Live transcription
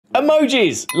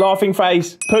Emojis, laughing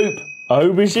face, poop,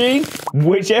 aubergine,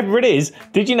 whichever it is.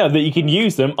 Did you know that you can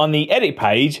use them on the edit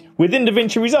page within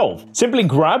Davinci Resolve? Simply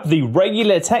grab the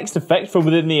regular text effect from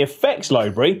within the effects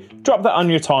library, drop that on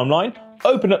your timeline,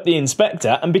 open up the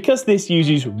inspector, and because this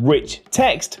uses rich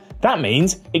text, that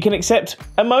means it can accept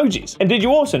emojis. And did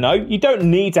you also know you don't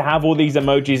need to have all these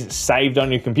emojis saved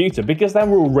on your computer because they're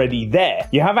already there.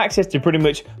 You have access to pretty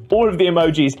much all of the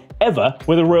emojis ever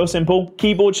with a real simple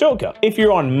keyboard shortcut. If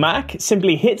you're on Mac,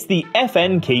 simply hit the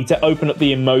FN key to open up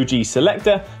the emoji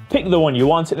selector, pick the one you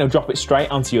want and it'll drop it straight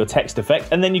onto your text effect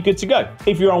and then you're good to go.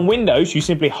 If you're on Windows, you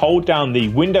simply hold down the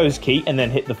Windows key and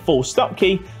then hit the full stop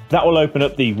key. That will open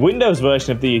up the Windows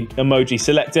version of the emoji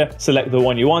selector, select the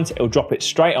one you want, it'll drop it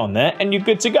straight on there and you're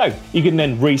good to go. You can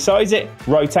then resize it,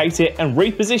 rotate it and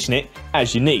reposition it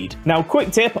as you need. Now,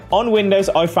 quick tip, on Windows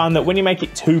I found that when you make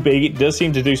it too big it does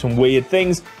seem to do some weird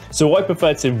things, so I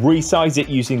prefer to resize it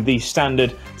using the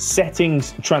standard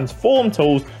settings transform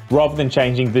tools rather than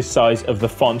changing the size of the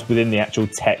font within the actual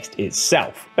text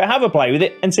itself. But have a play with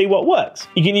it and see what works.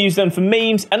 You can use them for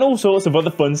memes and all sorts of other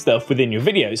fun stuff within your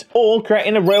videos, or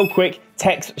creating a real quick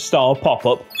text style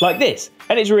pop-up like this.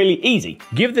 And it's really easy.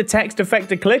 Give the text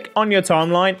effect a click on your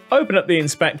timeline, open up the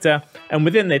inspector, and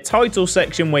within the title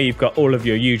section where you've got all of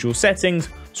your usual settings,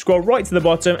 scroll right to the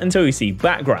bottom until you see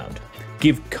background.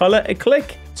 Give color a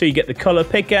click so you get the color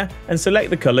picker and select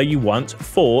the color you want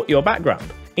for your background.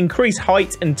 Increase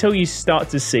height until you start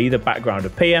to see the background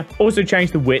appear. Also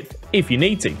change the width if you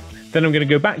need to. Then I'm going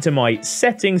to go back to my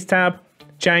settings tab,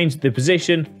 change the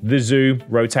position, the zoom,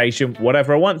 rotation,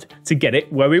 whatever I want to get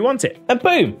it where we want it. And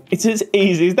boom, it's as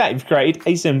easy as that. You've created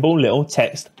a simple little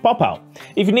text pop-out.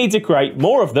 If you need to create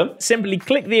more of them, simply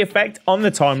click the effect on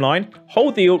the timeline,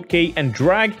 hold the Alt key and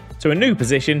drag to a new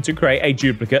position to create a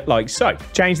duplicate like so.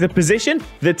 Change the position,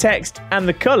 the text and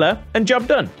the color and job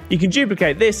done. You can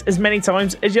duplicate this as many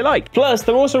times as you like. Plus,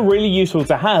 they're also really useful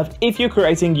to have if you're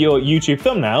creating your YouTube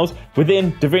thumbnails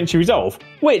within Davinci Resolve,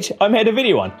 which I made a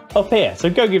video on up here.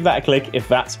 So go give that a click if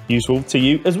that's useful to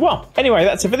you as well. Anyway,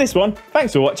 that's it for this one.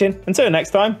 Thanks for watching. Until next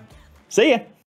time, see ya.